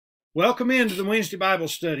Welcome into the Wednesday Bible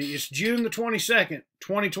study. It's June the 22nd,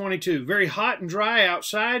 2022. Very hot and dry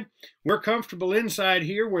outside. We're comfortable inside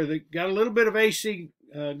here where they got a little bit of AC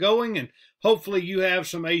going, and hopefully you have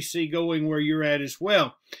some AC going where you're at as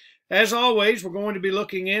well. As always, we're going to be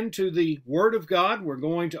looking into the Word of God. We're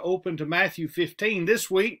going to open to Matthew 15 this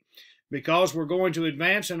week because we're going to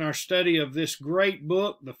advance in our study of this great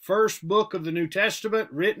book, the first book of the New Testament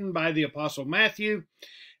written by the Apostle Matthew.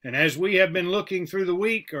 And as we have been looking through the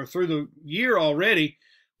week or through the year already,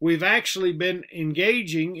 we've actually been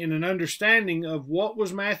engaging in an understanding of what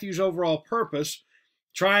was Matthew's overall purpose,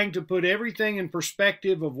 trying to put everything in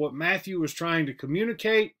perspective of what Matthew was trying to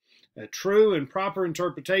communicate, a true and proper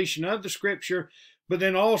interpretation of the Scripture, but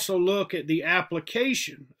then also look at the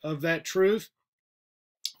application of that truth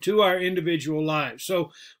to our individual lives. So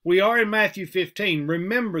we are in Matthew 15.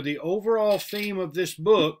 Remember, the overall theme of this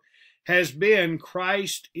book has been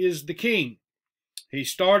Christ is the King. He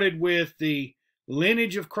started with the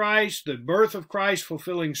lineage of Christ, the birth of Christ,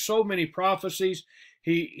 fulfilling so many prophecies.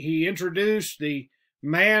 He introduced the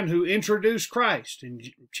man who introduced Christ. In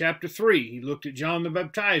chapter 3, he looked at John the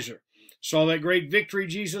Baptizer, saw that great victory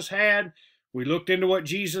Jesus had. We looked into what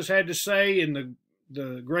Jesus had to say in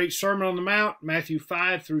the great Sermon on the Mount, Matthew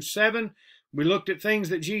 5 through 7. We looked at things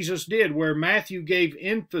that Jesus did, where Matthew gave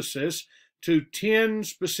emphasis to 10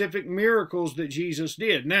 specific miracles that Jesus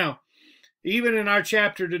did. Now, even in our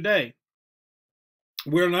chapter today,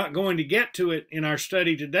 we're not going to get to it in our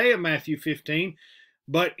study today of Matthew 15,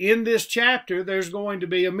 but in this chapter, there's going to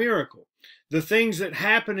be a miracle. The things that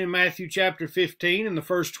happen in Matthew chapter 15 in the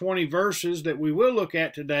first 20 verses that we will look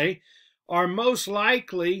at today are most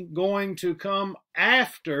likely going to come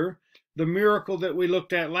after the miracle that we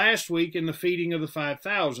looked at last week in the feeding of the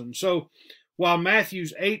 5,000. So, while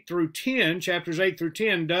Matthew's chapters 8 through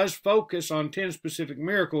 10, does focus on 10 specific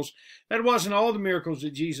miracles, that wasn't all the miracles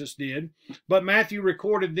that Jesus did, but Matthew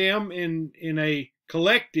recorded them in a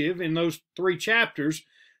collective in those 3 chapters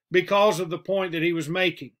because of the point that he was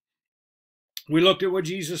making. We looked at what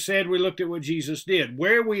Jesus said, we looked at what Jesus did.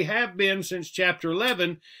 Where we have been since chapter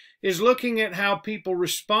 11 is looking at how people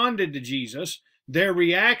responded to Jesus, their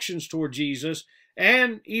reactions toward Jesus,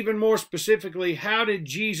 and even more specifically, how did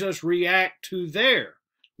Jesus react to their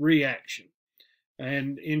reaction?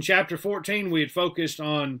 And in chapter 14, we had focused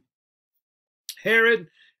on Herod,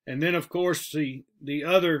 and then, of course, the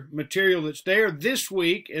other material that's there. This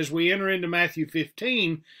week, as we enter into Matthew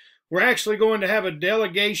 15, we're actually going to have a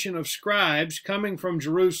delegation of scribes coming from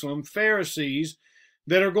Jerusalem, Pharisees,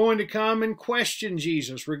 that are going to come and question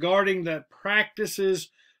Jesus regarding the practices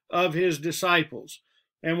of his disciples.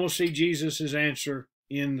 And we'll see Jesus' answer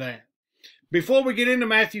in that. Before we get into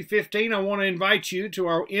Matthew 15, I want to invite you to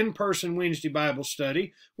our in-person Wednesday Bible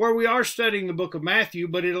study, where we are studying the book of Matthew,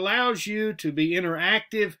 but it allows you to be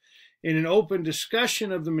interactive in an open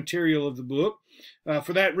discussion of the material of the book.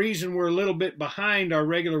 For that reason, we're a little bit behind our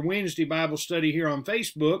regular Wednesday Bible study here on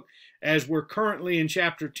Facebook, as we're currently in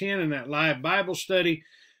chapter 10 in that live Bible study,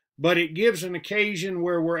 but it gives an occasion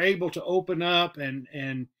where we're able to open up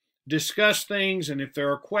and discuss things, and if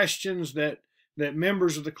there are questions that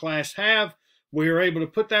members of the class have, we are able to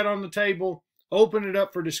put that on the table, open it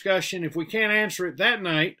up for discussion. If we can't answer it that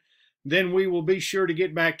night, then we will be sure to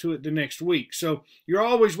get back to it the next week. So you're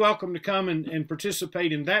always welcome to come and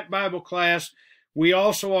participate in that Bible class. We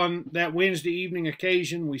also, on that Wednesday evening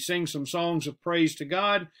occasion, we sing some songs of praise to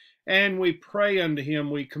God, and we pray unto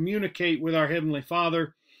Him. We communicate with our Heavenly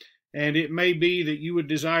Father, and it may be that you would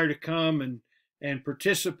desire to come and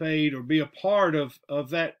participate or be a part of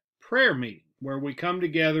that prayer meeting where we come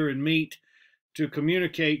together and meet to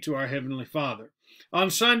communicate to our Heavenly Father. On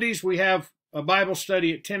Sundays, we have a Bible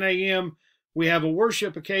study at 10 a.m. We have a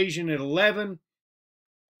worship occasion at 11,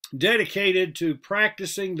 dedicated to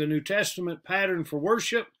practicing the New Testament pattern for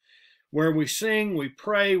worship, where we sing, we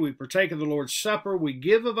pray, we partake of the Lord's Supper, we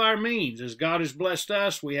give of our means. As God has blessed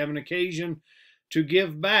us, we have an occasion to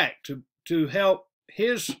give back, to help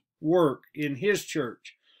His work in His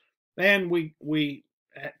church. And we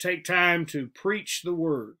take time to preach the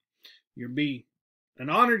Word. You'd be an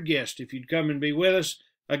honored guest if you'd come and be with us.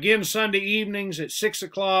 Again, Sunday evenings at 6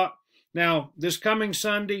 o'clock. Now, this coming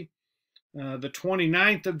Sunday, the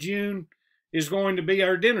 29th of June, is going to be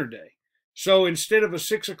our dinner day. So instead of a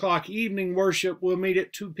 6 o'clock evening worship, we'll meet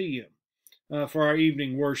at 2 p.m. For our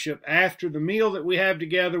evening worship. After the meal that we have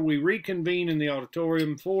together, we reconvene in the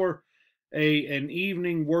auditorium for an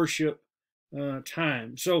evening worship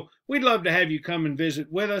time. So we'd love to have you come and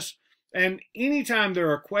visit with us. And anytime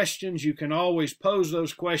there are questions, you can always pose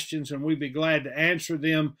those questions, and we'd be glad to answer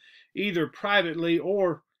them either privately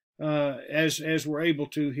or as we're able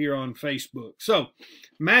to here on Facebook. So,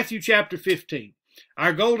 Matthew chapter 15.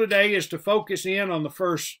 Our goal today is to focus in on the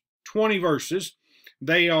first 20 verses.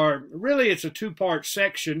 They are really, it's a two-part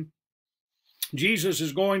section. Jesus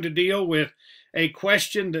is going to deal with a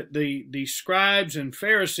question that the scribes and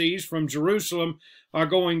Pharisees from Jerusalem are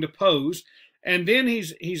going to pose. And then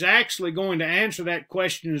he's actually going to answer that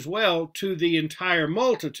question as well to the entire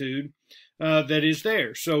multitude that is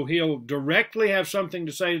there. So he'll directly have something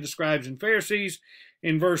to say to the scribes and Pharisees.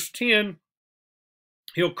 In verse 10,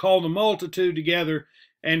 he'll call the multitude together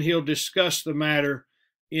and he'll discuss the matter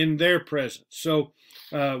in their presence. So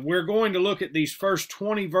we're going to look at these first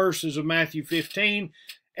 20 verses of Matthew 15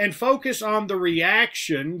 and focus on the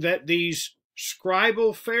reaction that these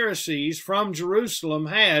scribal Pharisees from Jerusalem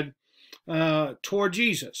had toward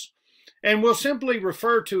Jesus. And we'll simply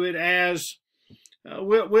refer to it as,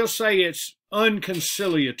 we'll say it's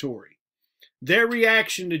unconciliatory. Their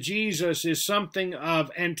reaction to Jesus is something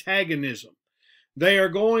of antagonism. They are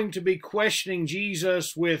going to be questioning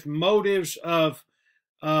Jesus with motives of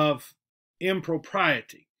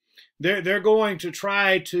impropriety. They're going to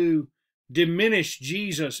try to diminish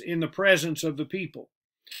Jesus in the presence of the people.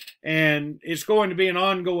 And it's going to be an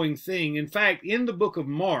ongoing thing. In fact, in the book of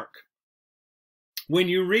Mark, when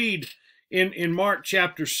you read in Mark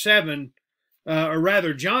chapter 7, or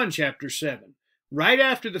rather John chapter 7, right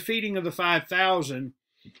after the feeding of the 5,000,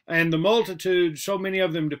 and the multitude, so many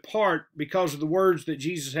of them depart because of the words that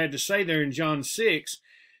Jesus had to say there in John 6,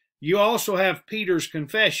 you also have Peter's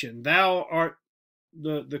confession. Thou art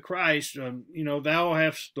the Christ, thou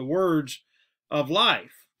hast the words of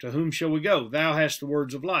life. To whom shall we go? Thou hast the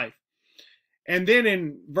words of life. And then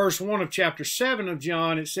in verse 1 of chapter 7 of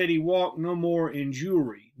John, it said he walked no more in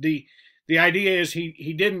Jewry. The idea is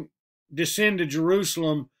he didn't descend to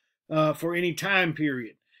Jerusalem for any time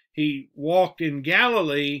period. He walked in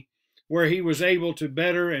Galilee where he was able to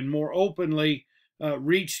better and more openly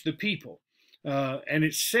reach the people. And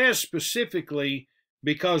it says specifically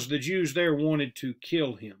because the Jews there wanted to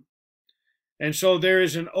kill him. And so there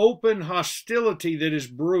is an open hostility that is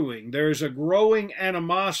brewing. There is a growing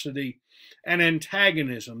animosity and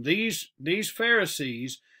antagonism. These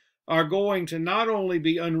Pharisees are going to not only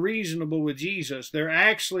be unreasonable with Jesus, they're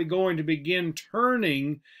actually going to begin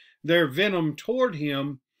turning their venom toward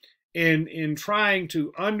him in trying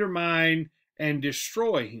to undermine and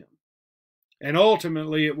destroy him. And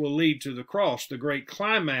ultimately it will lead to the cross, the great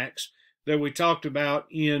climax that we talked about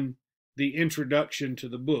in the introduction to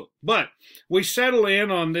the book. But we settle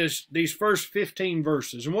in on these first 15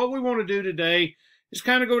 verses. And what we want to do today is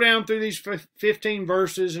kind of go down through these 15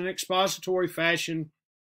 verses in expository fashion,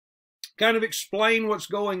 kind of explain what's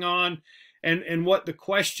going on and what the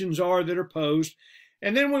questions are that are posed.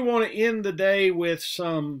 And then we want to end the day with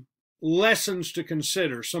some lessons to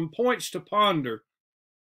consider, some points to ponder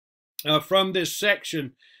from this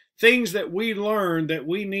section, things that we learned that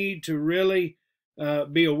we need to really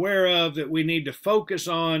be aware of, that we need to focus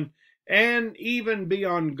on, and even be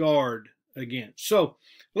on guard against. So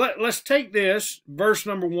let's take this, verse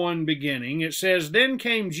number 1 beginning. It says, Then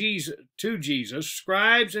came to Jesus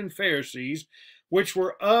scribes and Pharisees, which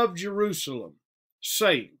were of Jerusalem,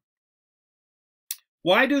 saying,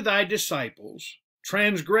 Why do thy disciples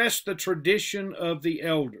transgress the tradition of the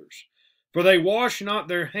elders? For they wash not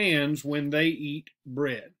their hands when they eat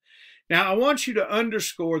bread. Now, I want you to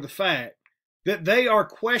underscore the fact that they are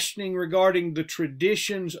questioning regarding the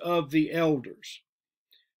traditions of the elders.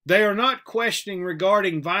 They are not questioning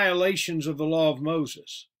regarding violations of the law of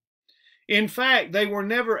Moses. In fact, they were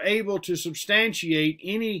never able to substantiate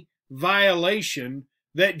any violation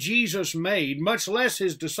that Jesus made, much less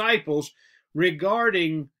his disciples,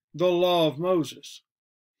 regarding the law of Moses.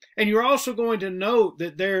 And you're also going to note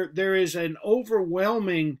that there is an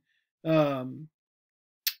overwhelming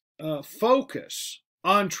focus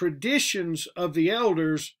on traditions of the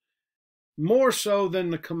elders more so than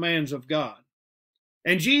the commands of God.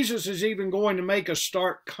 And Jesus is even going to make a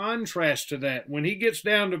stark contrast to that. When he gets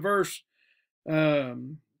down to verse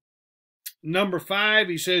number 5,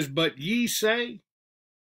 he says, But ye say,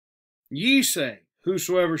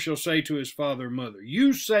 whosoever shall say to his father or mother,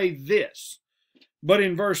 you say this. But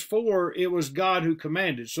in verse 4, it was God who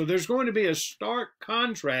commanded. So there's going to be a stark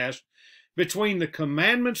contrast between the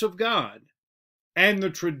commandments of God and the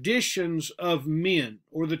traditions of men,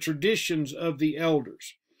 or the traditions of the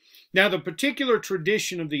elders. Now, the particular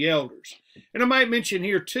tradition of the elders, and I might mention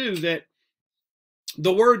here too that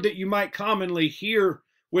the word that you might commonly hear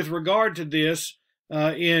with regard to this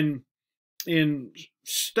in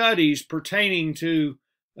studies pertaining to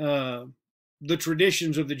the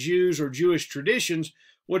traditions of the Jews or Jewish traditions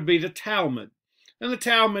would be the Talmud. And the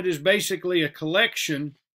Talmud is basically a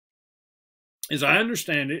collection, as I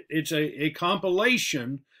understand it, it's a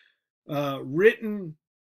compilation written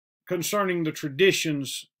concerning the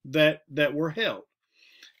traditions that were held.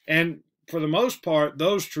 And for the most part,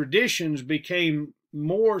 those traditions became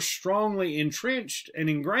more strongly entrenched and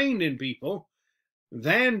ingrained in people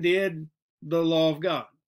than did the law of God.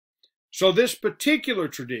 So this particular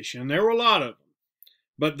tradition, there were a lot of them,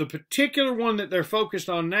 but the particular one that they're focused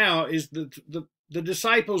on now is the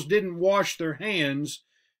disciples didn't wash their hands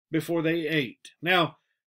before they ate. Now,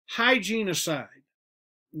 hygiene aside,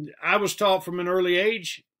 I was taught from an early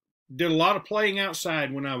age, did a lot of playing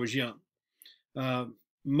outside when I was young.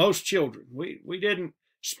 Most children, we didn't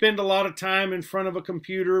spend a lot of time in front of a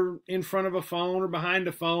computer, in front of a phone, or behind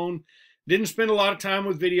a phone. Didn't spend a lot of time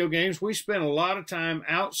with video games. We spent a lot of time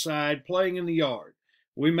outside playing in the yard.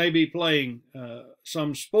 We may be playing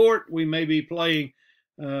some sport. We may be playing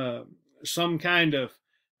some kind of,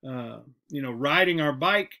 riding our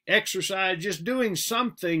bike, exercise, just doing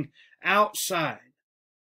something outside.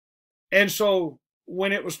 And so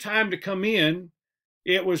when it was time to come in,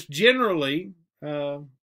 it was generally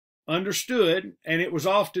understood, and it was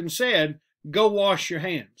often said, go wash your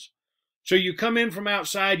hands. So you come in from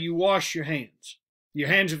outside, you wash your hands. Your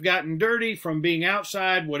hands have gotten dirty from being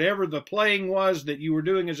outside, whatever the playing was that you were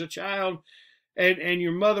doing as a child, and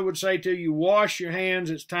your mother would say to you, wash your hands,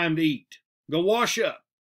 it's time to eat. Go wash up.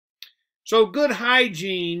 So good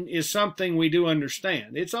hygiene is something we do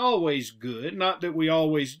understand. It's always good, not that we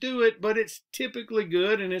always do it, but it's typically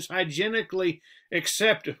good and it's hygienically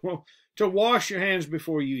acceptable to wash your hands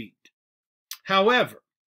before you eat. However,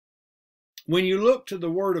 when you look to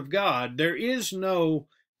the Word of God, there is no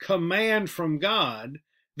command from God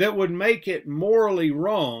that would make it morally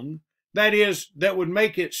wrong, that is, that would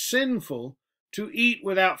make it sinful to eat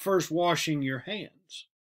without first washing your hands.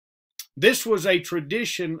 This was a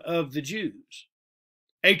tradition of the Jews,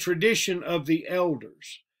 a tradition of the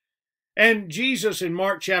elders. And Jesus in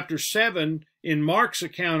Mark chapter 7, in Mark's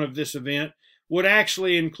account of this event, would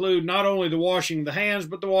actually include not only the washing of the hands,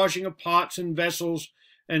 but the washing of pots and vessels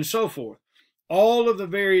and so forth. All of the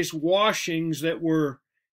various washings that were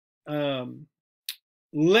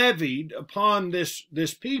levied upon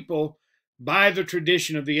this people by the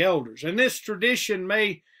tradition of the elders. And this tradition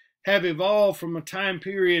may have evolved from a time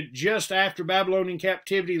period just after Babylonian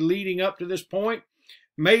captivity leading up to this point,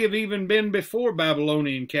 may have even been before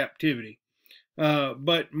Babylonian captivity.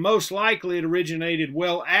 But most likely it originated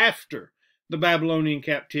well after the Babylonian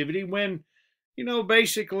captivity when,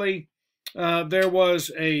 basically there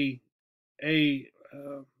was a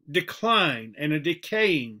decline and a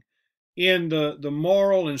decaying in the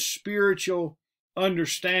moral and spiritual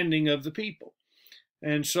understanding of the people.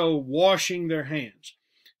 And so washing their hands.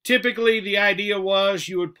 Typically, the idea was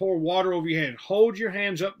you would pour water over your hand. Hold your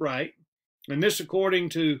hands upright. And this, according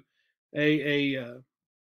to a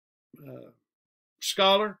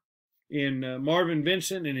scholar in Marvin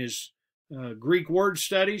Vincent in his Greek word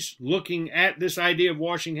studies, looking at this idea of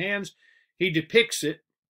washing hands, he depicts it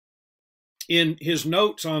in his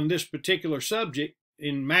notes on this particular subject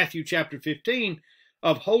in Matthew chapter 15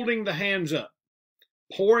 of holding the hands up,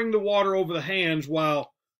 pouring the water over the hands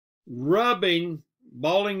while rubbing,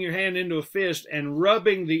 balling your hand into a fist and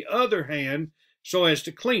rubbing the other hand so as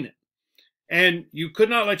to clean it. And you could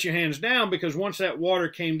not let your hands down because once that water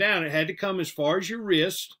came down, it had to come as far as your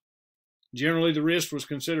wrist. Generally, the wrist was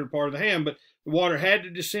considered part of the hand, but the water had to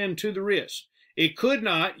descend to the wrist. You could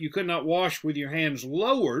not wash with your hands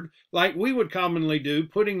lowered like we would commonly do,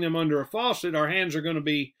 putting them under a faucet. Our hands are going to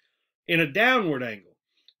be in a downward angle.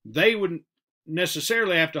 They wouldn't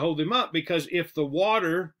necessarily have to hold them up because if the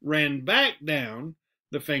water ran back down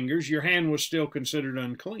the fingers, your hand was still considered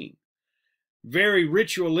unclean. Very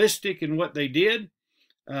ritualistic in what they did.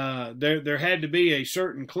 There had to be a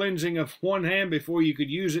certain cleansing of one hand before you could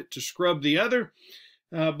use it to scrub the other.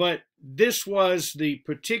 But this was the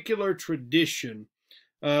particular tradition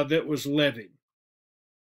that was levied.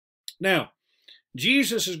 Now,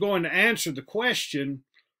 Jesus is going to answer the question,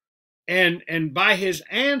 and by his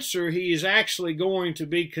answer, he is actually going to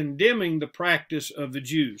be condemning the practice of the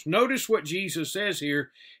Jews. Notice what Jesus says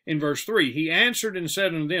here in verse 3. He answered and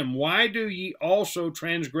said unto them, why do ye also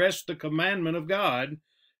transgress the commandment of God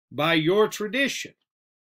by your tradition?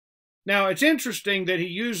 Now, it's interesting that he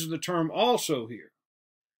uses the term also here.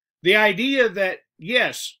 The idea that,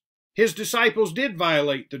 yes, his disciples did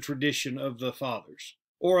violate the tradition of the fathers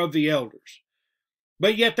or of the elders,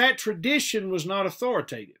 but yet that tradition was not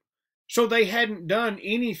authoritative. So they hadn't done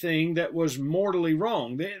anything that was mortally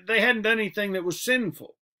wrong. They hadn't done anything that was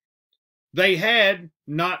sinful. They had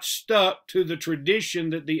not stuck to the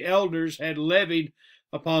tradition that the elders had levied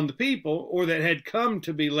upon the people, or that had come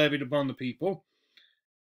to be levied upon the people.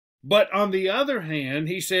 But on the other hand,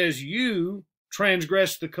 he says, you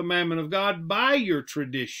transgress the commandment of God by your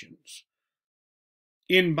traditions.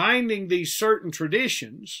 In binding these certain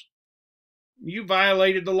traditions, you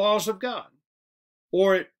violated the laws of God,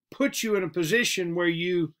 or it puts you in a position where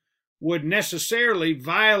you would necessarily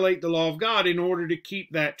violate the law of God in order to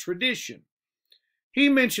keep that tradition. He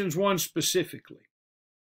mentions one specifically.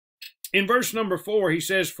 In verse number 4, he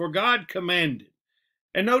says, for God commanded.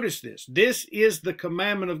 And notice this. This is the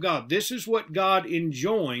commandment of God. This is what God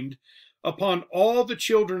enjoined upon all the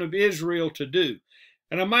children of Israel to do.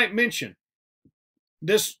 And I might mention,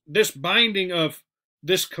 this binding of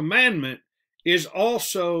this commandment is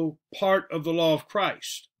also part of the law of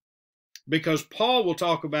Christ, because Paul will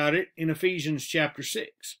talk about it in Ephesians chapter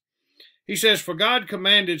 6. He says, for God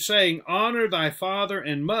commanded, saying, honor thy father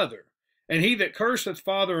and mother, and he that curseth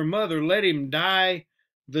father or mother, let him die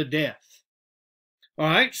the death. All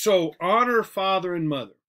right, so honor father and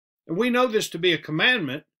mother. And we know this to be a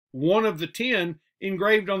commandment, one of the 10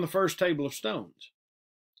 engraved on the first table of stones.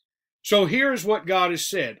 So here is what God has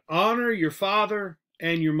said. Honor your father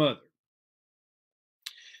and your mother.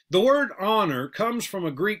 The word honor comes from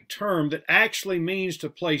a Greek term that actually means to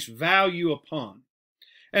place value upon.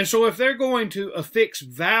 And so if they're going to affix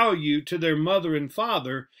value to their mother and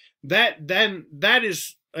father, that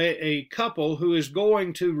is a couple who is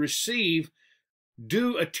going to receive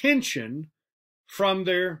due attention from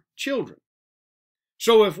their children.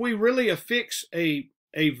 So if we really affix a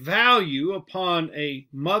value upon a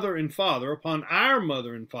mother and father, upon our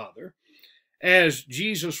mother and father, as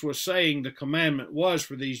Jesus was saying the commandment was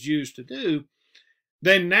for these Jews to do,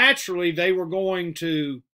 then naturally they were going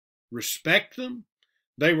to respect them.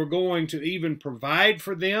 They were going to even provide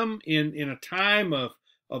for them in a time of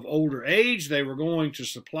older age. They were going to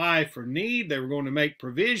supply for need. They were going to make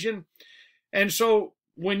provision. And so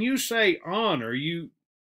when you say honor, you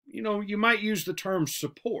might use the term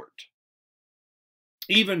support,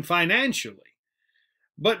 even financially.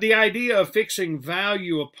 But the idea of fixing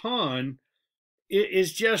value upon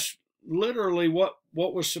is just literally what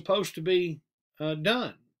was supposed to be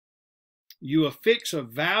done. You affix a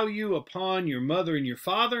value upon your mother and your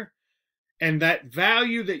father, and that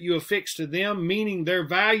value that you affix to them, meaning they're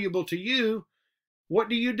valuable to you, what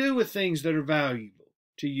do you do with things that are valuable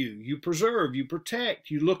to you? You preserve, you protect,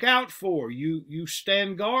 you look out for, you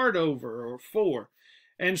stand guard over or for.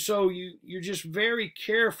 And so you're just very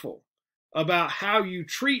careful about how you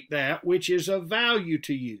treat that which is of value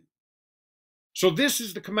to you. So this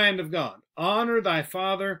is the command of God. Honor thy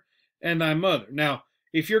father and thy mother. Now,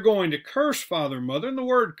 if you're going to curse father and mother, and the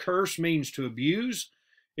word curse means to abuse,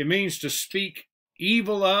 it means to speak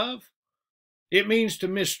evil of, it means to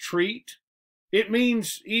mistreat, it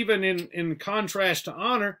means, even in contrast to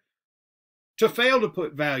honor, to fail to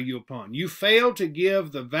put value upon. You fail to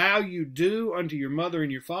give the value due unto your mother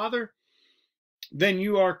and your father, then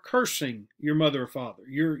you are cursing your mother or father.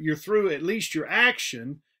 You're through at least your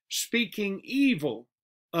action speaking evil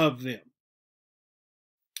of them.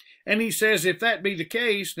 And he says, if that be the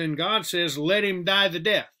case, then God says, let him die the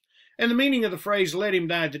death. And the meaning of the phrase, let him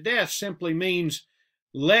die the death, simply means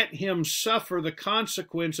let him suffer the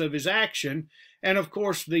consequence of his action. And of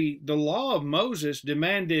course, the law of Moses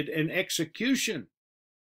demanded an execution.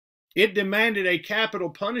 It demanded a capital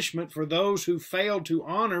punishment for those who failed to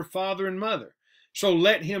honor father and mother. So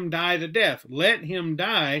let him die the death. Let him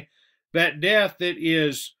die that death that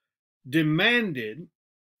is demanded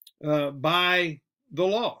by the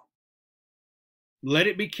law. Let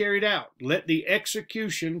it be carried out. Let the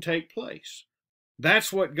execution take place.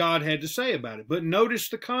 That's what God had to say about it. But notice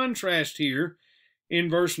the contrast here in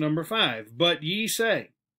verse number 5. But ye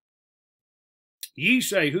say,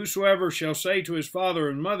 whosoever shall say to his father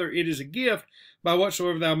and mother, it is a gift, by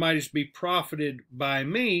whatsoever thou mightest be profited by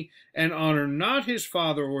me, and honor not his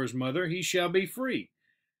father or his mother, he shall be free.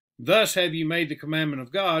 Thus have ye made the commandment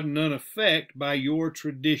of God none effect by your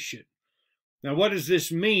tradition. Now, what does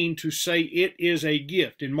this mean to say it is a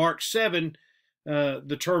gift? In Mark 7,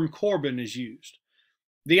 the term Corban is used.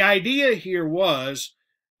 The idea here was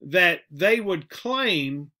that they would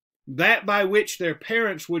claim that by which their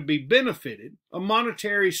parents would be benefited, a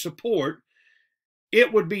monetary support,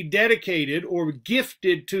 it would be dedicated or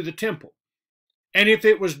gifted to the temple. And if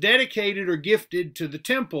it was dedicated or gifted to the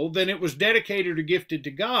temple, then it was dedicated or gifted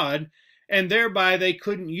to God, and thereby they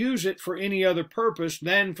couldn't use it for any other purpose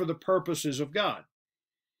than for the purposes of God.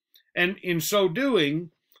 And in so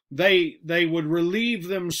doing, they would relieve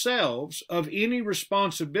themselves of any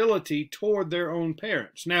responsibility toward their own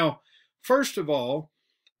parents. Now, first of all,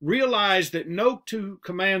 realize that no two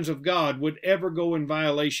commands of God would ever go in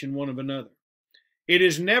violation one of another. It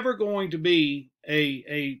is never going to be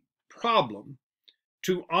a problem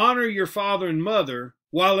to honor your father and mother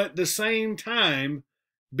while at the same time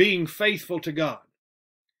being faithful to God.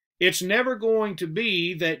 It's never going to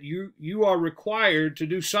be that you are required to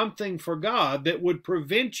do something for God that would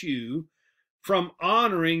prevent you from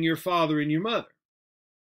honoring your father and your mother.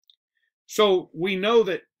 So we know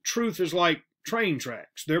that truth is like train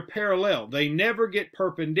tracks. They're parallel. They never get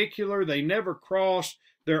perpendicular. They never cross.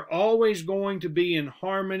 They're always going to be in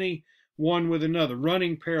harmony one with another,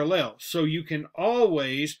 running parallel. So you can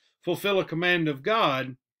always fulfill a command of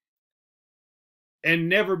God and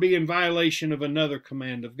never be in violation of another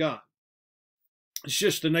command of God. It's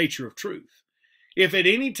just the nature of truth. If at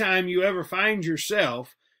any time you ever find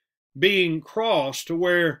yourself being crossed to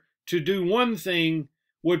where to do one thing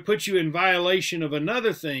would put you in violation of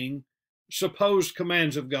another thing, supposed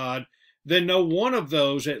commands of God, then no one of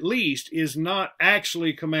those at least is not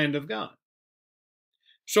actually a command of God.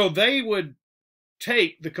 So they would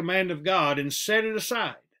take the command of God and set it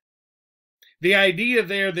aside. The idea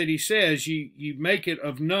there that he says you make it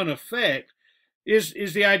of none effect is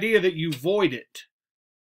the idea that you void it.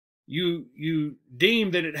 You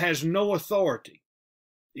deem that it has no authority.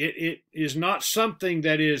 It is not something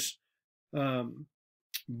that is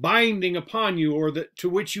binding upon you or that to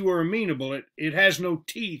which you are amenable. It has no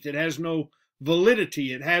teeth. It has no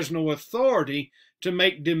validity. It has no authority to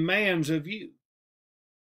make demands of you.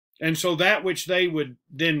 And so that which they would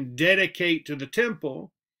then dedicate to the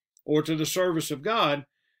temple or to the service of God,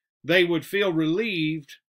 they would feel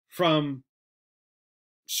relieved from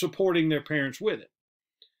supporting their parents with it.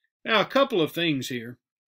 Now, a couple of things here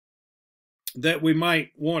that we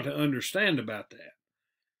might want to understand about that.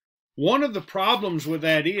 One of the problems with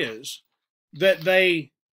that is that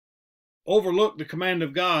they overlook the command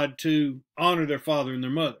of God to honor their father and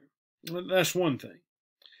their mother. That's one thing.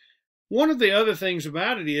 One of the other things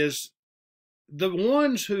about it is the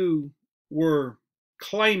ones who were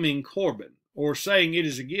claiming Corban or saying it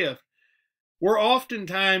is a gift were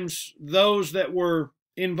oftentimes those that were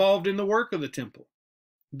involved in the work of the temple.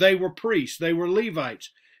 They were priests. They were Levites.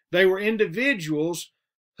 They were individuals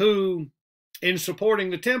who, in supporting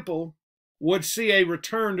the temple, would see a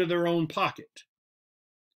return to their own pocket.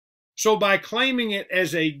 So by claiming it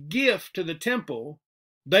as a gift to the temple,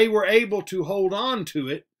 they were able to hold on to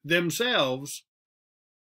it themselves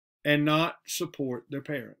and not support their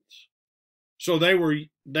parents. So they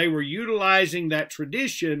were utilizing that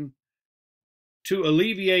tradition to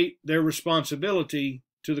alleviate their responsibility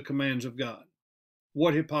to the commands of God.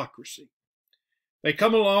 What hypocrisy. They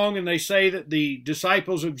come along and they say that the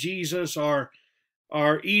disciples of Jesus are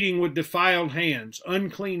eating with defiled hands,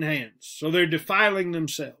 unclean hands. So they're defiling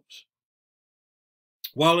themselves.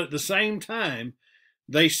 While at the same time,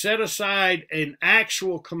 they set aside an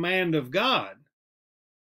actual command of God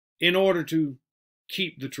in order to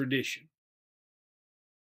keep the tradition.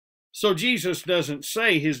 So Jesus doesn't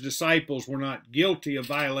say his disciples were not guilty of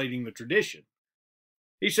violating the tradition.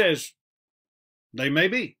 He says, they may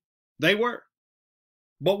be. They were.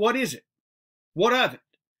 But what is it? What of it?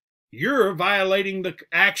 You're violating the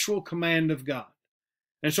actual command of God.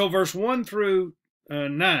 And so verse 1 through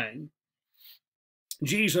 9,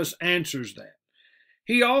 Jesus answers that.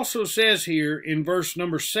 He also says here in verse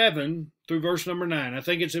number 7 through verse number 9, I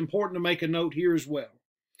think it's important to make a note here as well.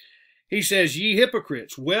 He says, ye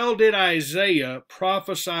hypocrites, well did Isaiah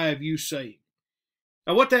prophesy of you, saying.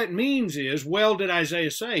 Now what that means is, well did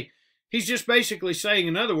Isaiah say. He's just basically saying,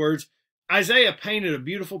 in other words, Isaiah painted a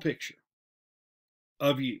beautiful picture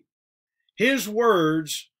of you. His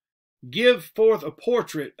words give forth a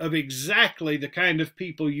portrait of exactly the kind of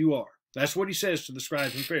people you are. That's what he says to the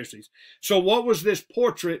scribes and Pharisees. So what was this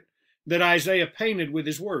portrait that Isaiah painted with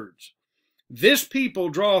his words? This people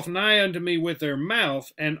draweth nigh unto me with their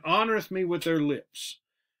mouth, and honoreth me with their lips.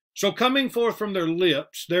 So coming forth from their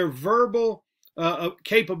lips, their verbal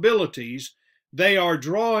capabilities, they are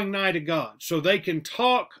drawing nigh to God. So they can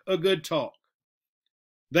talk a good talk.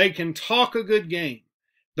 They can talk a good game.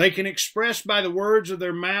 They can express by the words of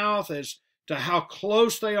their mouth as to how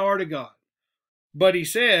close they are to God. But he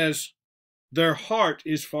says, their heart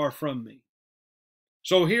is far from me.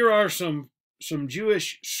 So here are some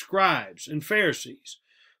Jewish scribes and Pharisees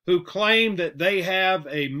who claim that they have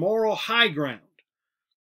a moral high ground.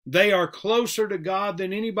 They are closer to God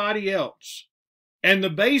than anybody else. And the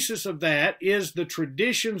basis of that is the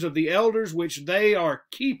traditions of the elders which they are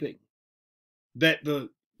keeping, that the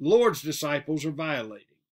Lord's disciples are violating.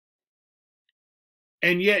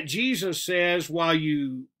 And yet Jesus says, while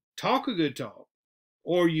you talk a good talk,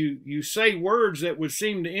 or you say words that would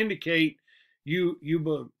seem to indicate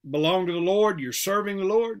you belong to the Lord, you're serving the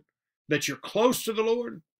Lord, that you're close to the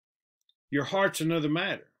Lord, your heart's another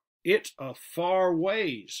matter. It's a far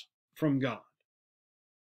ways from God.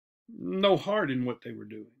 No heart in what they were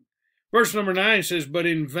doing. Verse number 9 says, but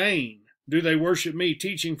in vain do they worship me,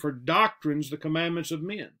 teaching for doctrines the commandments of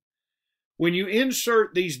men. When you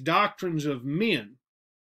insert these doctrines of men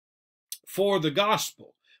for the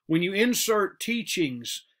gospel, when you insert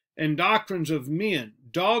teachings and doctrines of men,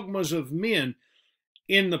 dogmas of men,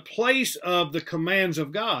 in the place of the commands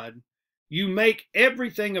of God, you make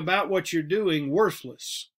everything about what you're doing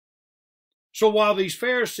worthless. So while these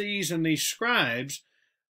Pharisees and these scribes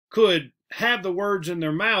could have the words in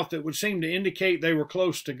their mouth that would seem to indicate they were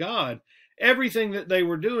close to God, everything that they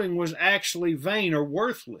were doing was actually vain or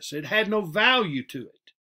worthless. It had no value to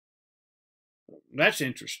it. That's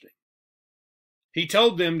interesting. He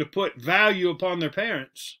told them to put value upon their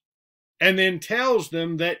parents, and then tells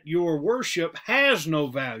them that your worship has no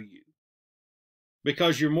value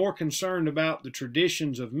because you're more concerned about the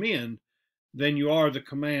traditions of men than you are the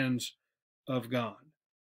commands of God.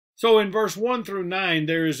 So in verse 1 through 9,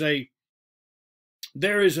 there is a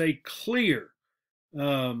clear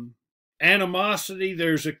animosity.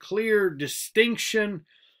 There's a clear distinction.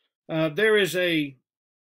 There is a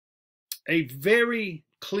very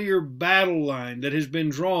clear battle line that has been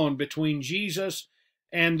drawn between Jesus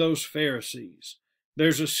and those Pharisees.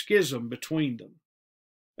 There's a schism between them.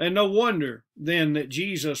 And no wonder then that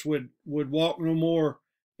Jesus would walk no more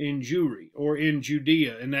in Jewry or in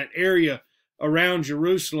Judea, in that area around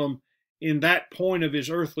Jerusalem, in that point of his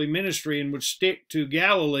earthly ministry, and would stick to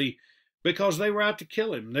Galilee because they were out to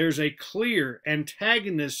kill him. There's a clear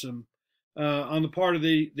antagonism on the part of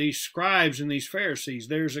these scribes and these Pharisees.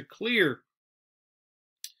 There's a clear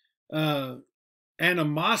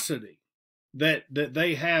animosity that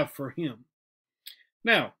they have for him.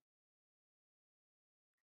 Now,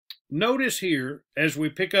 notice here, as we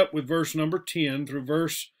pick up with verse number 10 through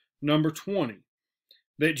verse number 20,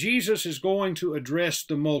 that Jesus is going to address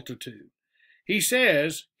the multitude. He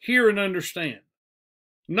says, hear and understand.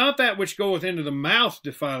 Not that which goeth into the mouth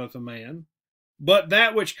defileth a man, but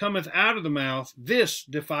that which cometh out of the mouth, this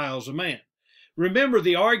defiles a man. Remember,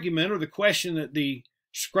 the argument or the question that the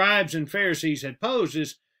scribes and Pharisees had posed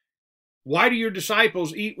is, why do your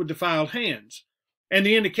disciples eat with defiled hands? And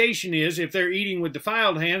the indication is, if they're eating with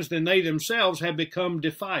defiled hands, then they themselves have become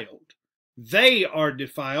defiled. They are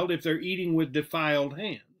defiled if they're eating with defiled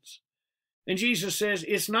hands. And Jesus says,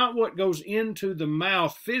 it's not what goes into the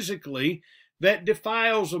mouth physically that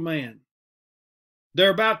defiles a man.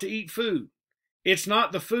 They're about to eat food. It's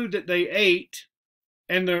not the food that they ate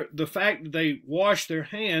and the fact that they wash their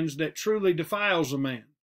hands that truly defiles a man.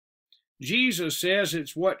 Jesus says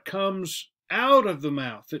it's what comes out of the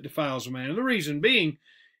mouth that defiles a man. And the reason being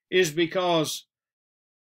is because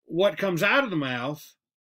what comes out of the mouth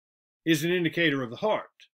is an indicator of the heart.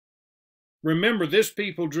 Remember, this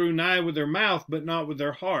people drew nigh with their mouth, but not with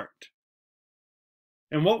their heart.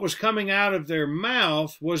 And what was coming out of their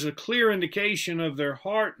mouth was a clear indication of their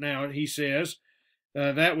heart. Now, he says,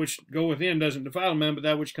 that which goeth in doesn't defile a man, but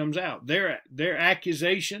that which comes out. Their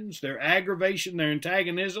accusations, their aggravation, their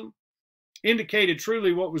antagonism indicated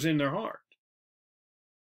truly what was in their heart.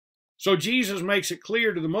 So Jesus makes it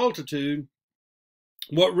clear to the multitude,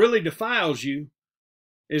 what really defiles you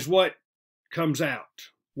is what comes out,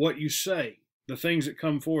 what you say, the things that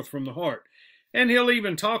come forth from the heart. And he'll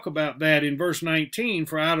even talk about that in verse 19,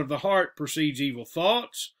 for out of the heart proceeds evil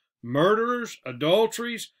thoughts, murderers,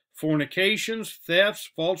 adulteries, fornications, thefts,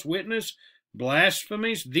 false witness,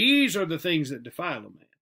 blasphemies. These are the things that defile a man.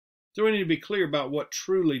 So we need to be clear about what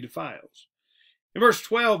truly defiles. In verse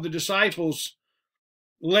 12, the disciples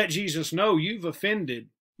let Jesus know, you've offended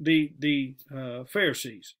the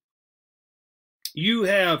Pharisees. You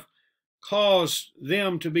have caused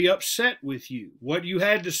them to be upset with you. What you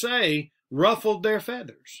had to say ruffled their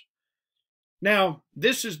feathers. Now,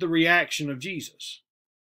 this is the reaction of Jesus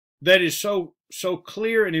that is so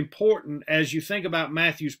clear and important as you think about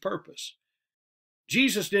Matthew's purpose.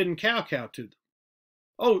 Jesus didn't kowtow to them.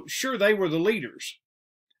 Oh, sure, they were the leaders.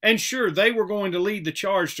 And sure, they were going to lead the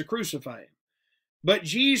charge to crucify him. But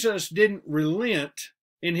Jesus didn't relent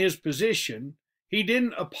in his position. He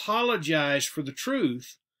didn't apologize for the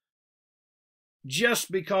truth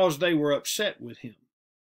just because they were upset with him.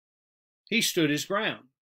 He stood his ground.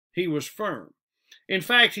 He was firm. In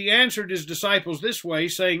fact, he answered his disciples this way,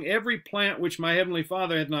 saying, every plant which my heavenly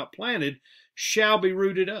Father hath not planted shall be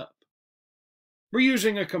rooted up. We're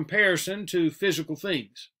using a comparison to physical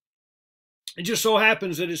things. It just so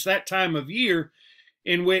happens that it's that time of year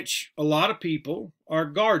in which a lot of people are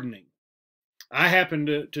gardening. I happen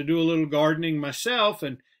to do a little gardening myself,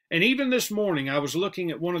 and even this morning I was looking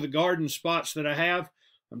at one of the garden spots that I have.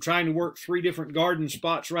 I'm trying to work 3 different garden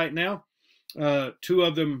spots right now. 2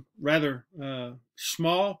 of them rather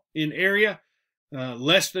small in area,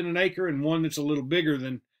 less than an acre, and one that's a little bigger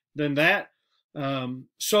than that.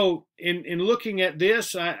 So in looking at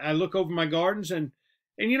this, I look over my gardens, and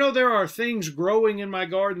you know, there are things growing in my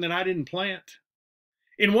garden that I didn't plant.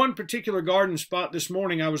 In one particular garden spot this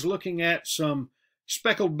morning, I was looking at some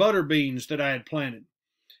speckled butter beans that I had planted,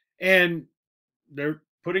 and they're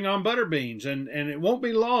putting on butter beans, and it won't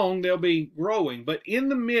be long they'll be growing. But in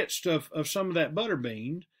the midst of some of that butter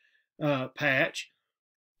bean patch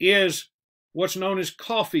is what's known as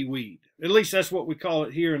coffee weed. At least that's what we call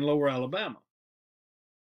it here in Lower Alabama.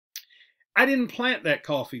 I didn't plant that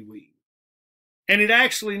coffee weed, and it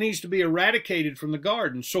actually needs to be eradicated from the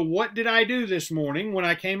garden. So what did I do this morning when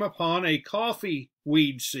I came upon a coffee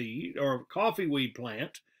weed seed or coffee weed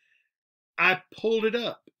plant? I pulled it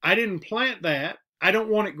up. I didn't plant that. I don't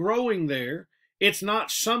want it growing there. It's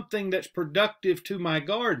not something that's productive to my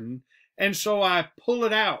garden, and so I pull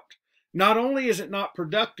it out. Not only is it not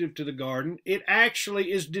productive to the garden, it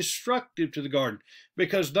actually is destructive to the garden,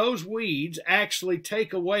 because those weeds actually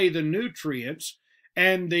take away the nutrients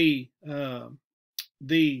and the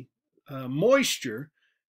moisture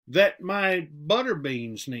that my butter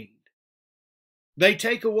beans need. They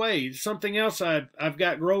take away. Something else I've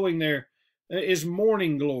got growing there is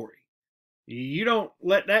morning glory. You don't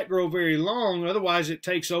let that grow very long, otherwise it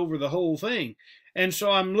takes over the whole thing. And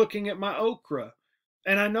so I'm looking at my okra,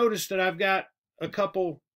 and I noticed that I've got a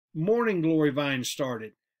couple morning glory vines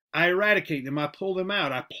started. I eradicate them. I pull them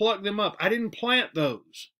out. I pluck them up. I didn't plant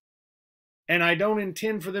those, and I don't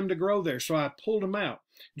intend for them to grow there, so I pulled them out.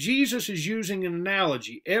 Jesus is using an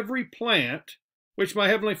analogy. Every plant which my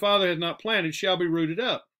heavenly Father has not planted shall be rooted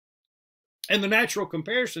up. And the natural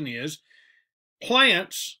comparison is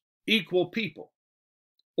plants equal people,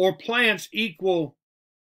 or plants equal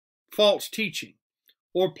false teaching,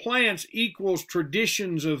 or plants equals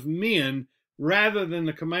traditions of men rather than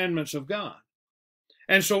the commandments of God.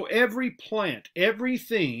 And so every plant,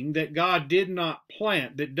 everything that God did not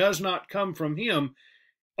plant, that does not come from Him,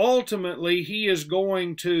 ultimately He is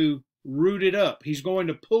going to root it up. He's going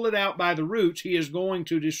to pull it out by the roots. He is going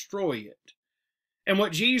to destroy it. And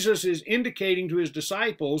what Jesus is indicating to His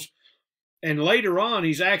disciples, and later on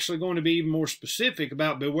He's actually going to be even more specific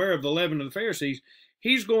about beware of the leaven of the Pharisees,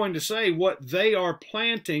 He's going to say what they are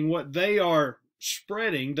planting, what they are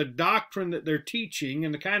spreading, the doctrine that they're teaching,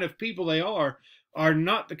 and the kind of people they are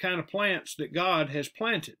not the kind of plants that God has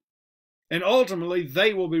planted. And ultimately,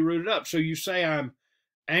 they will be rooted up. So you say, I'm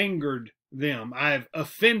angered them, I've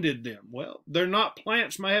offended them. Well, they're not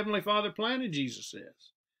plants my Heavenly Father planted, Jesus says.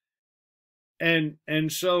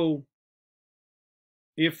 And so,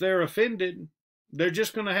 if they're offended, they're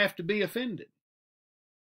just going to have to be offended.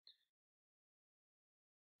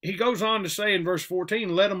 He goes on to say in verse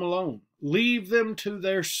 14, let them alone. Leave them to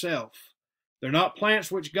their self. They're not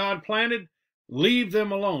plants which God planted. Leave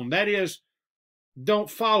them alone. That is, don't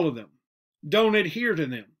follow them. Don't adhere to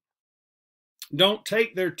them. Don't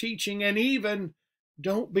take their teaching, and even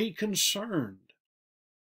don't be concerned.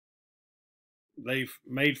 They've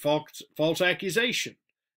made false accusation.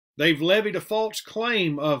 They've levied a false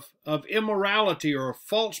claim of immorality or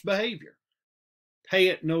false behavior. Pay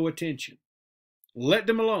it no attention. Let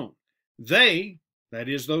them alone. They, that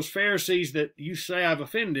is those Pharisees that you say I've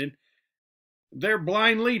offended, they're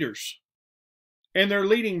blind leaders, and they're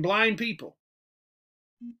leading blind people.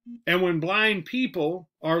 And when blind people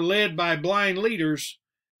are led by blind leaders,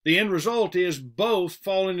 the end result is both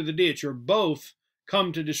fall into the ditch, or both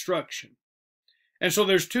come to destruction. And so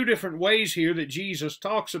there's 2 different ways here that Jesus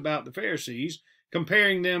talks about the Pharisees,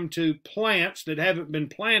 comparing them to plants that haven't been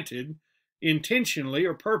planted intentionally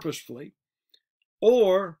or purposefully,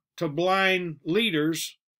 or to blind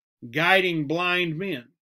leaders guiding blind men,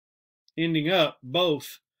 ending up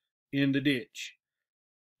both in the ditch.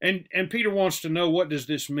 And Peter wants to know, what does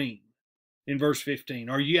this mean? In verse 15,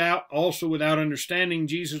 are ye out also without understanding?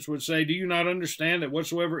 Jesus would say, do you not understand that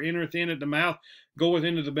whatsoever entereth in at the mouth goeth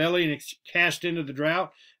into the belly and is cast into the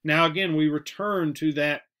drought? Now again, we return to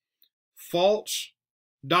that false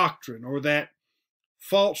doctrine, or that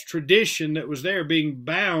false tradition that was there, being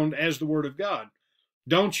bound as the Word of God.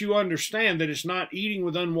 Don't you understand that it's not eating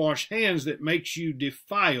with unwashed hands that makes you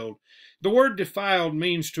defiled? The word defiled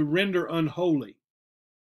means to render unholy.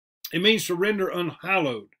 It means to render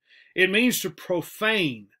unhallowed. It means to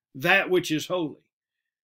profane that which is holy.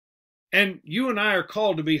 And you and I are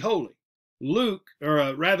called to be holy.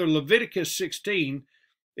 Leviticus 16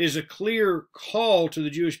 is a clear call to the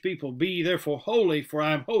Jewish people, be ye therefore holy, for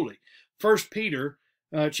I am holy. 1 Peter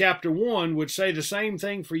chapter 1 would say the same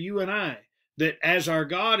thing for you and I, that as our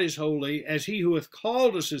God is holy, as he who hath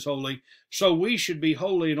called us is holy, so we should be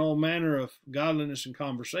holy in all manner of godliness and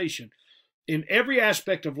conversation. In every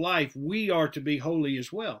aspect of life, we are to be holy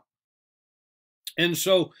as well. And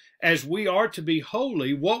so, as we are to be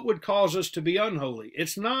holy, what would cause us to be unholy?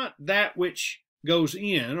 It's not that which goes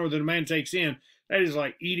in, or that a man takes in. That is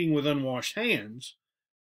like eating with unwashed hands.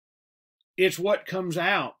 It's what comes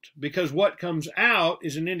out, because what comes out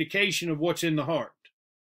is an indication of what's in the heart.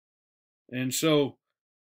 And so,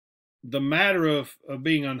 the matter of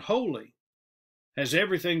being unholy has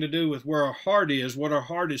everything to do with where our heart is, what our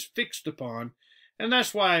heart is fixed upon. And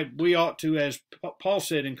that's why we ought to, as Paul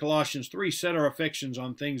said in Colossians 3, set our affections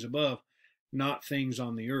on things above, not things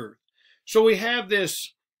on the earth. So we have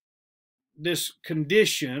this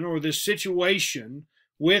condition or this situation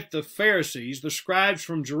with the Pharisees, the scribes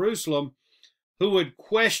from Jerusalem, who would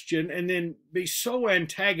question and then be so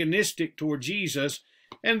antagonistic toward Jesus,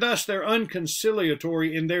 and thus they're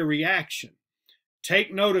unconciliatory in their reaction.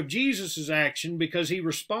 Take note of Jesus' action, because he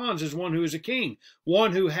responds as one who is a king,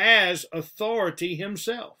 one who has authority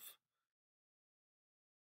himself.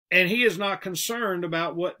 And he is not concerned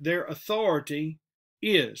about what their authority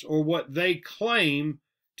is or what they claim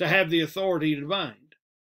to have the authority to bind.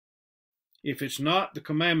 If it's not the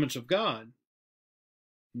commandments of God,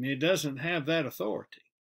 it doesn't have that authority.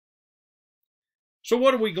 So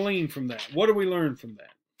what do we glean from that? What do we learn from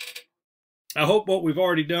that? I hope what we've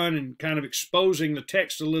already done in kind of exposing the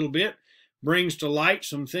text a little bit brings to light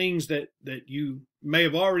some things that you may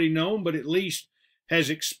have already known, but at least has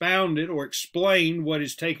expounded or explained what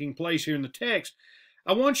is taking place here in the text.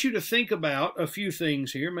 I want you to think about a few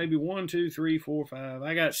things here, maybe 1, 2, 3, 4, 5.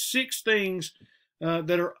 I got 6 things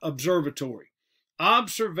that are observatory.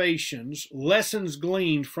 Observations, lessons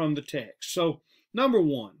gleaned from the text. So, number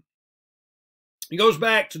 1, it goes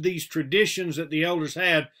back to these traditions that the elders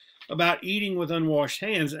had about eating with unwashed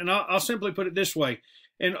hands. And I'll simply put it this way.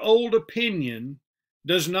 An old opinion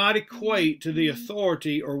does not equate to the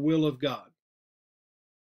authority or will of God.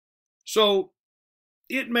 So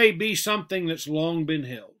it may be something that's long been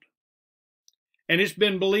held, and it's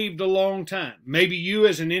been believed a long time. Maybe you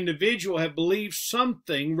as an individual have believed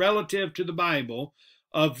something relative to the Bible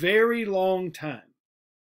a very long time.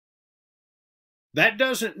 That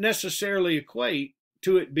doesn't necessarily equate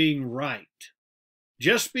to it being right.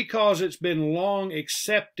 Just because it's been long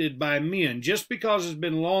accepted by men, just because it's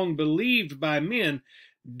been long believed by men,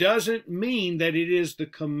 doesn't mean that it is the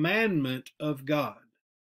commandment of God.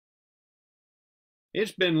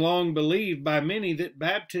 It's been long believed by many that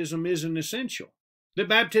baptism isn't essential, that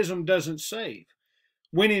baptism doesn't save,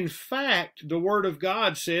 when in fact the Word of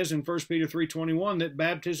God says in 1 Peter 3:21 that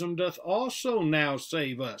baptism doth also now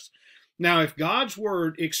save us. Now, if God's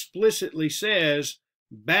Word explicitly says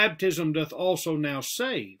baptism doth also now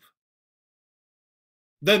save,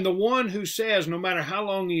 then the one who says, no matter how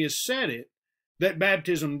long he has said it, that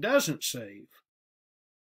baptism doesn't save,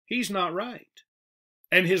 he's not right.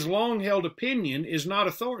 And his long-held opinion is not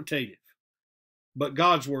authoritative, but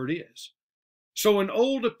God's Word is. So an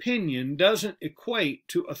old opinion doesn't equate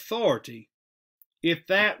to authority if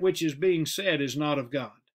that which is being said is not of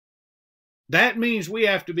God. That means we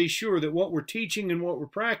have to be sure that what we're teaching and what we're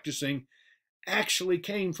practicing actually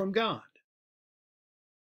came from God.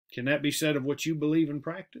 Can that be said of what you believe and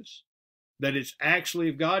practice? That it's actually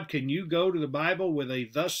of God? Can you go to the Bible with a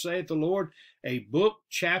 "Thus saith the Lord," a book,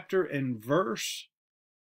 chapter, and verse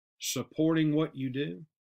supporting what you do?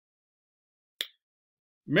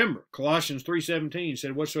 Remember, Colossians 3:17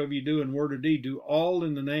 said, "Whatsoever you do in word or deed, do all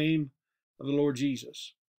in the name of the Lord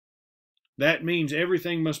Jesus." That means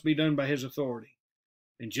everything must be done by his authority.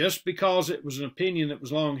 And just because it was an opinion that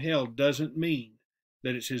was long held doesn't mean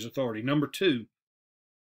that it's his authority. Number 2,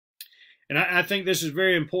 and I think this is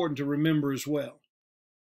very important to remember as well,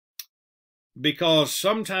 because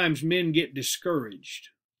sometimes men get discouraged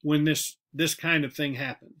when this kind of thing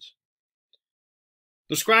happens.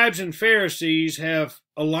 The scribes and Pharisees have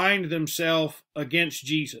aligned themselves against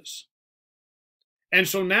Jesus. And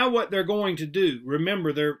so now what they're going to do,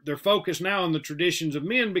 remember, they're focused now on the traditions of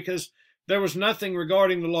men because there was nothing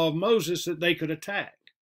regarding the law of Moses that they could attack.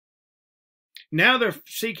 Now they're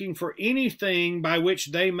seeking for anything by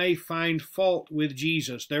which they may find fault with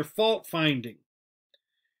Jesus. They're fault finding.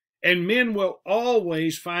 And men will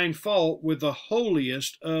always find fault with the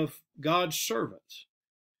holiest of God's servants.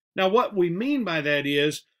 Now what we mean by that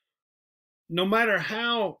is, no matter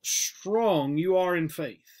how strong you are in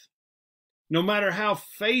faith, no matter how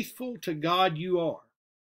faithful to God you are,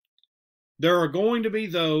 there are going to be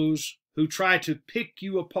those who try to pick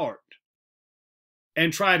you apart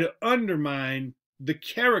and try to undermine the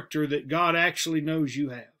character that God actually knows you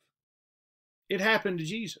have. It happened to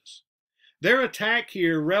Jesus. Their attack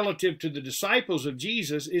here relative to the disciples of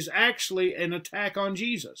Jesus is actually an attack on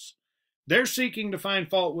Jesus. They're seeking to find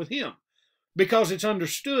fault with him because it's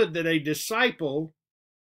understood that a disciple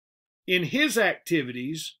in his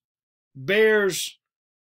activities bears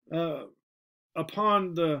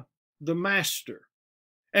upon the master.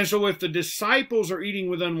 And so if the disciples are eating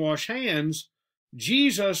with unwashed hands,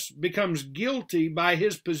 Jesus becomes guilty by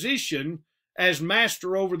his position as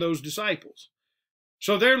master over those disciples.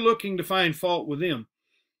 So they're looking to find fault with them.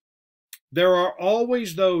 There are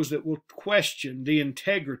always those that will question the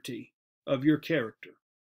integrity of your character.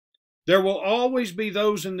 There will always be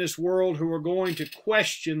those in this world who are going to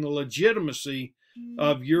question the legitimacy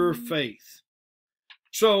of your faith.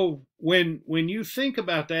 So when you think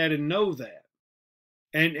about that and know that,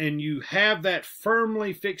 and you have that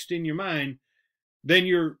firmly fixed in your mind, then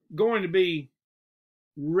you're going to be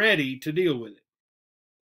ready to deal with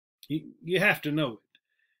it. You have to know it.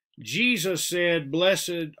 Jesus said,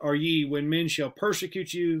 "Blessed are ye when men shall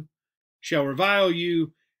persecute you, shall revile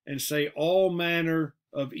you, and say all manner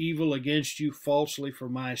of evil against you falsely for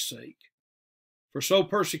my sake. For so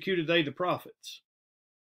persecuted they the prophets."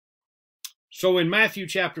 So in Matthew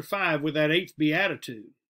chapter 5, with that 8th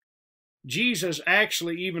beatitude, Jesus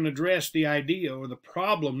actually even addressed the idea or the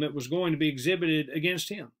problem that was going to be exhibited against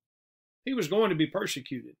him. He was going to be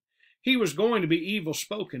persecuted. He was going to be evil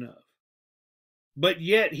spoken of. But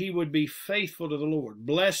yet he would be faithful to the Lord.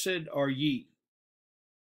 Blessed are ye.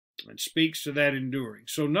 It speaks to that enduring.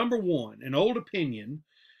 So number one, an old opinion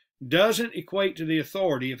doesn't equate to the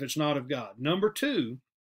authority if it's not of God. Number two,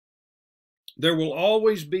 there will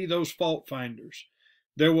always be those fault finders.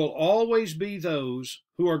 There will always be those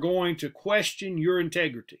who are going to question your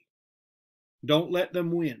integrity. Don't let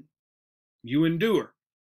them win. You endure.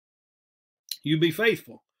 You be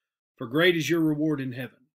faithful, for great is your reward in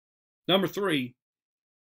heaven. Number three,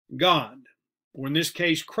 God, or in this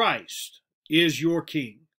case Christ, is your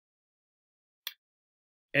king.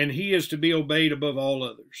 And he is to be obeyed above all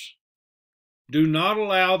others. Do not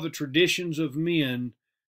allow the traditions of men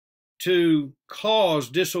to cause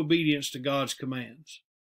disobedience to God's commands.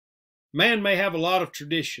 Man may have a lot of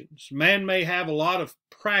traditions. Man may have a lot of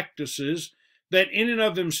practices that in and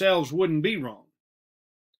of themselves wouldn't be wrong.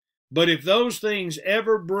 But if those things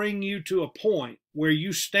ever bring you to a point where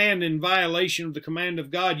you stand in violation of the command of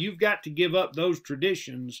God, you've got to give up those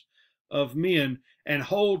traditions of men and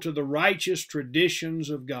hold to the righteous traditions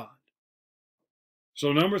of God.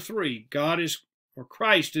 So number three,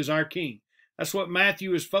 Christ is our king. That's what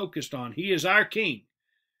Matthew is focused on. He is our king.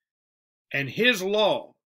 And his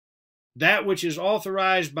law, that which is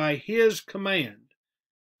authorized by his command,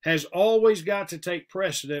 has always got to take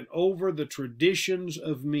precedent over the traditions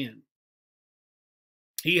of men.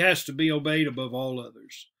 He has to be obeyed above all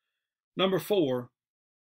others. Number four,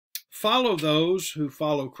 follow those who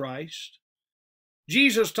follow Christ.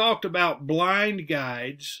 Jesus talked about blind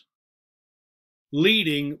guides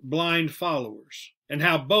leading blind followers and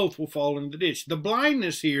how both will fall into the ditch. The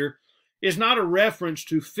blindness here is not a reference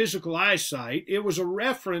to physical eyesight. It was a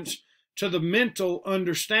reference to the mental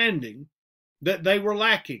understanding that they were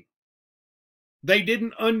lacking. They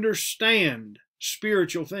didn't understand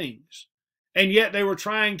spiritual things. And yet they were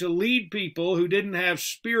trying to lead people who didn't have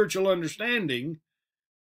spiritual understanding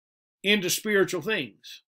into spiritual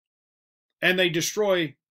things. And they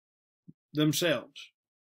destroy themselves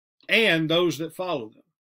and those that follow them.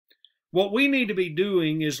 What we need to be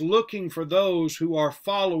doing is looking for those who are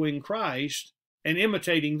following Christ and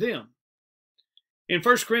imitating them. In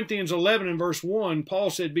 1 Corinthians 11 and verse 1, Paul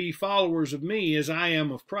said, "Be followers of me as I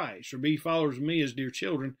am of Christ," or "Be followers of me as dear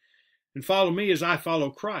children, and follow me as I follow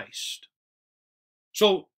Christ."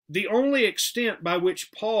 So the only extent by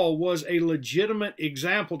which Paul was a legitimate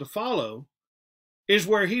example to follow is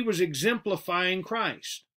where he was exemplifying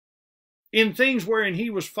Christ in things wherein he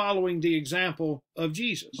was following the example of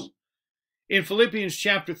Jesus. In Philippians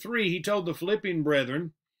chapter 3, he told the Philippian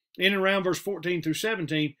brethren, in and around verse 14 through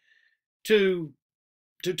 17, to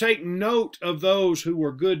take note of those who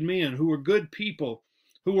were good men, who were good people,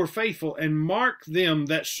 who were faithful, and mark them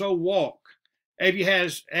that so walk,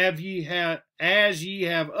 as ye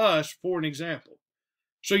have us for an example.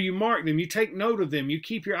 So you mark them, you take note of them, you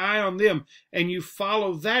keep your eye on them, and you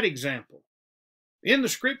follow that example. In the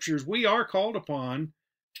scriptures, we are called upon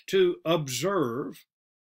to observe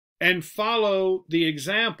and follow the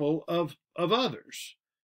example of others.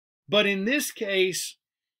 But in this case,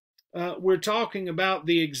 we're talking about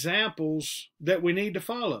the examples that we need to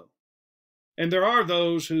follow. And there are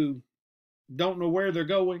those who don't know where they're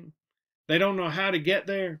going. They don't know how to get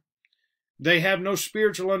there. They have no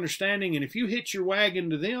spiritual understanding. And if you hitch your wagon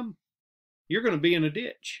to them, you're going to be in a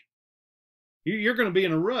ditch. You're going to be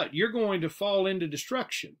in a rut. You're going to fall into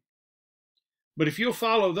destruction. But if you'll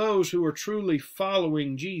follow those who are truly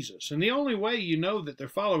following Jesus, and the only way you know that they're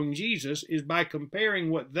following Jesus is by comparing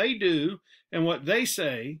what they do and what they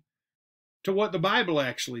say to what the Bible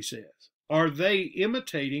actually says. Are they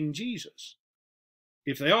imitating Jesus?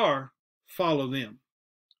 If they are, follow them.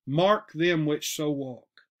 Mark them which so walk.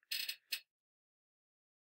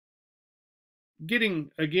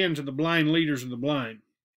 Getting again to the blind leaders of the blind.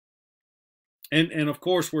 And of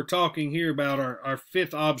course, we're talking here about our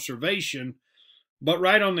fifth observation, but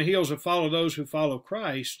right on the heels of follow those who follow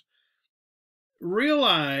Christ,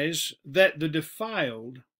 realize that the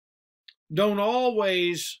defiled don't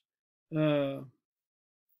always know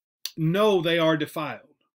they are defiled.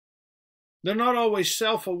 They're not always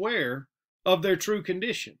self-aware of their true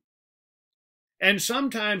condition. And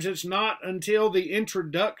sometimes it's not until the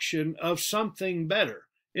introduction of something better,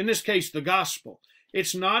 in this case, the gospel.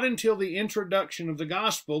 It's not until the introduction of the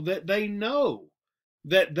gospel that they know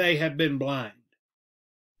that they have been blind.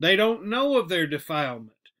 They don't know of their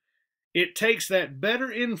defilement. It takes that better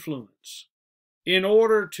influence in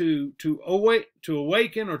order to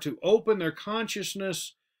awaken or to open their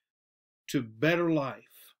consciousness to better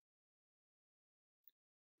life.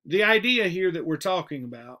 The idea here that we're talking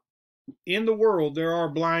about, in the world there are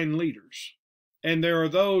blind leaders, and there are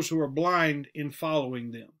those who are blind in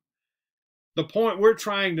following them. The point we're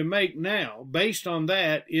trying to make now, based on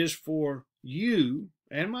that, is for you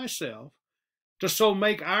and myself to so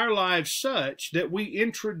make our lives such that we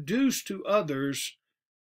introduce to others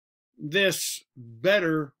this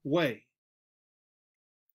better way,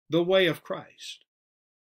 the way of Christ,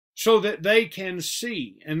 so that they can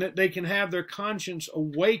see and that they can have their conscience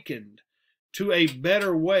awakened to a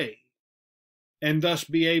better way and thus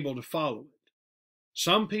be able to follow it.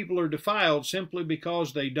 Some people are defiled simply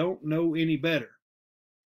because they don't know any better.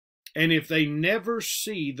 And if they never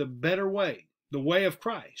see the better way, the way of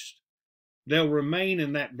Christ, they'll remain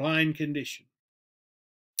in that blind condition.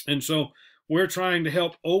 And so we're trying to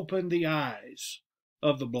help open the eyes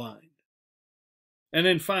of the blind. And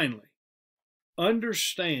then finally,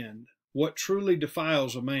 understand what truly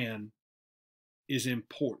defiles a man is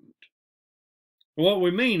important. What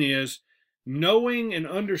we mean is, knowing and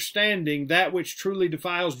understanding that which truly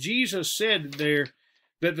defiles. Jesus said there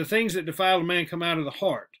that the things that defile a man come out of the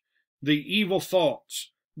heart. The evil thoughts,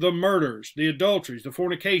 the murders, the adulteries, the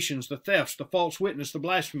fornications, the thefts, the false witness, the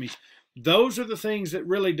blasphemies. Those are the things that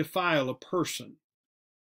really defile a person.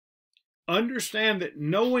 Understand that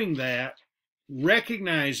knowing that,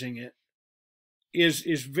 recognizing it,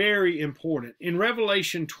 is very important. In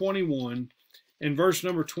Revelation 21 and verse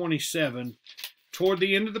number 27, toward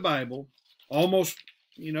the end of the Bible, almost,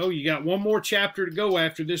 you got one more chapter to go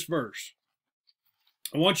after this verse.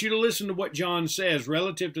 I want you to listen to what John says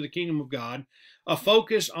relative to the kingdom of God, a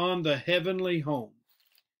focus on the heavenly home.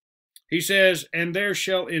 He says, and there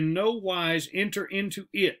shall in no wise enter into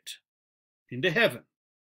it, into heaven,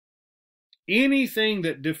 anything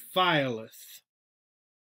that defileth.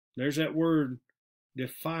 There's that word,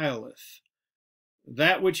 defileth.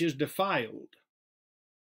 That which is defiled.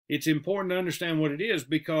 It's important to understand what it is,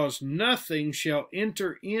 because nothing shall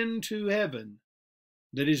enter into heaven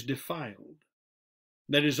that is defiled,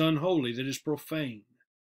 that is unholy, that is profane.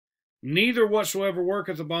 Neither whatsoever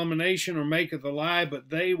worketh abomination or maketh a lie, but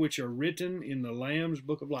they which are written in the Lamb's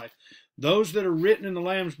book of life. Those that are written in the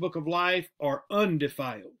Lamb's book of life are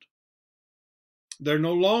undefiled. They're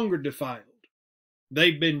no longer defiled.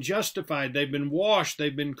 They've been justified, they've been washed,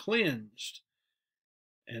 they've been cleansed.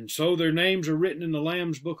 And so their names are written in the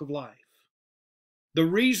Lamb's book of life. The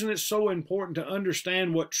reason it's so important to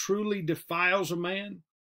understand what truly defiles a man,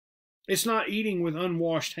 it's not eating with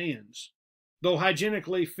unwashed hands. Though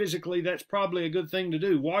hygienically, physically, that's probably a good thing to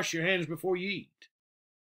do. Wash your hands before you eat.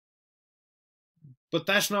 But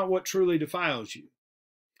that's not what truly defiles you.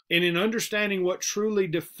 And in understanding what truly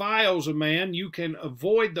defiles a man, you can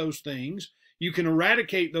avoid those things. You can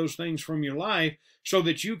eradicate those things from your life so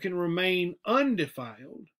that you can remain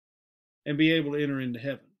undefiled and be able to enter into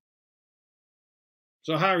heaven.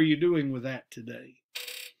 So how are you doing with that today?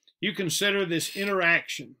 You consider this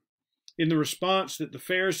interaction in the response that the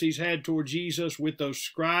Pharisees had toward Jesus with those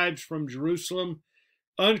scribes from Jerusalem,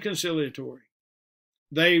 unconciliatory.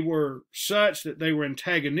 They were such that they were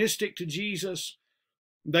antagonistic to Jesus.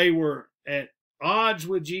 They were at odds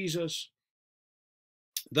with Jesus.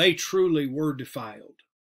 They truly were defiled.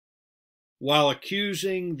 while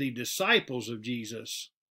accusing the disciples of Jesus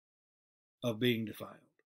of being defiled.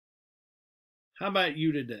 How about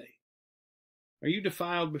you today? Are you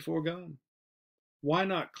defiled before God? Why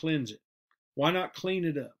not cleanse it? Why not clean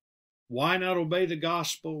it up? Why not obey the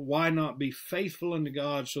gospel? Why not be faithful unto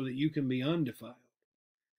God so that you can be undefiled?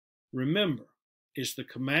 Remember, it's the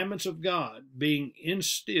commandments of God being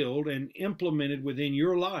instilled and implemented within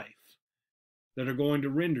your life that are going to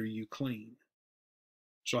render you clean.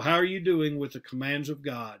 So how are you doing with the commands of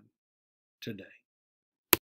God today?